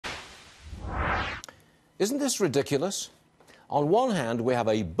Isn't this ridiculous? On one hand, we have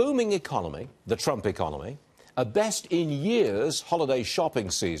a booming economy, the Trump economy, a best-in-years holiday shopping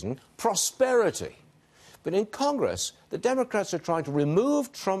season, prosperity. But in Congress, the Democrats are trying to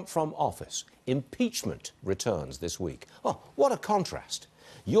remove Trump from office. Impeachment returns this week. Oh, what a contrast.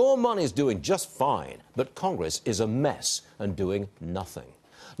 Your money's doing just fine, but Congress is a mess and doing nothing.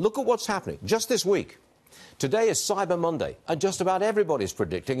 Look at what's happening just this week. Today is Cyber Monday, and just about everybody's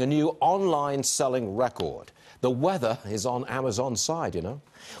predicting a new online selling record. The weather is on Amazon's side, you know.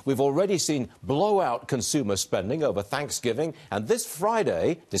 We've already seen blowout consumer spending over Thanksgiving, and this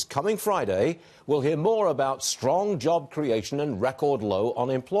coming Friday, we'll hear more about strong job creation and record low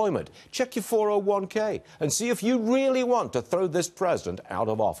unemployment. Check your 401k and see if you really want to throw this president out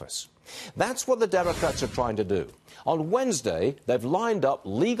of office. That's what the Democrats are trying to do. On Wednesday, they've lined up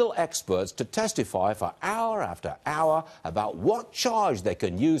legal experts to testify for hour after hour about what charge they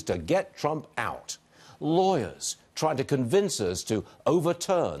can use to get Trump out. Lawyers trying to convince us to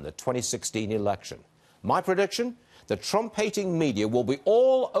overturn the 2016 election. My prediction? The Trump-hating media will be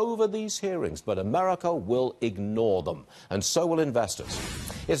all over these hearings, but America will ignore them, and so will investors.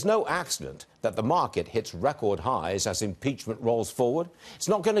 It's no accident that the market hits record highs as impeachment rolls forward. It's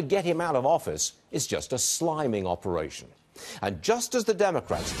not going to get him out of office. It's just a sliming operation. And just as the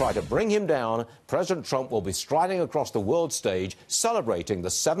Democrats try to bring him down, President Trump will be striding across the world stage celebrating the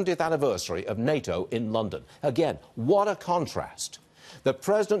 70th anniversary of NATO in London. Again, what a contrast. The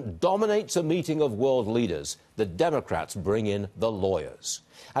president dominates a meeting of world leaders. The Democrats bring in the lawyers.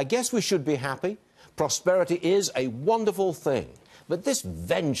 I guess we should be happy. Prosperity is a wonderful thing. But this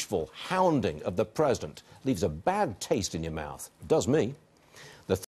vengeful hounding of the president leaves a bad taste in your mouth. It does me.